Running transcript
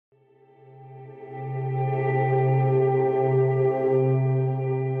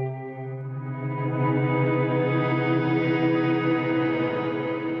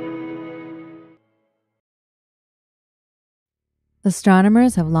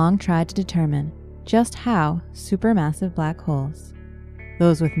Astronomers have long tried to determine just how supermassive black holes,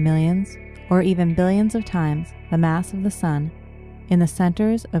 those with millions or even billions of times the mass of the Sun, in the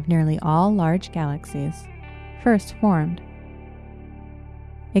centers of nearly all large galaxies, first formed.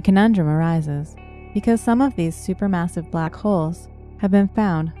 A conundrum arises because some of these supermassive black holes have been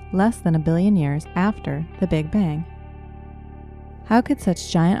found less than 1 billion years after the Big Bang. How could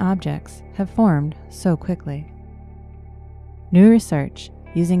such giant objects have formed so quickly? New research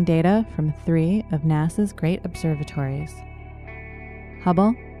using data from 3 of NASA's great observatories,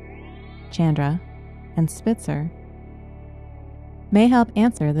 Hubble, Chandra, and Spitzer, may help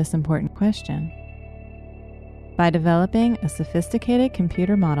answer this important question. By developing a sophisticated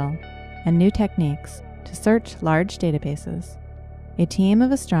computer model and new techniques to search large databases, a team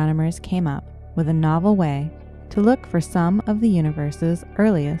of astronomers came up with a novel way to look for some of the universe's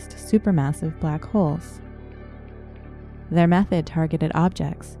earliest supermassive black holes. Their method targeted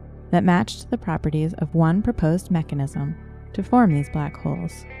objects that matched the properties of one proposed mechanism to form these black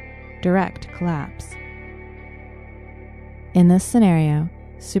holes: direct collapse. In this scenario,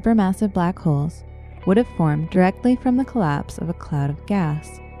 supermassive black holes would have formed directly from the collapse of a cloud of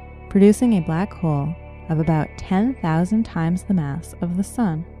gas, producing a black hole of about 10,000 times the mass of the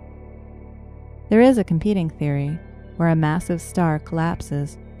Sun. There is a competing theory where a massive star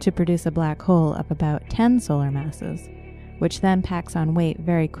collapses to produce a black hole of about 10 solar masses, which then packs on weight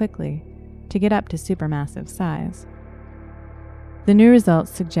very quickly to get up to supermassive size. The new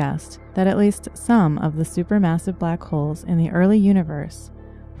results suggest that at least some of the supermassive black holes in the early universe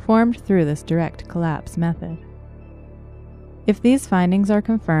formed through this direct collapse method. If these findings are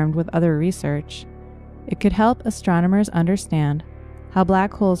confirmed with other research, it could help astronomers understand how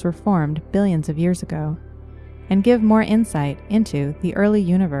black holes were formed billions of years ago and give more insight into the early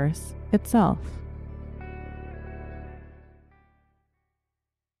universe itself.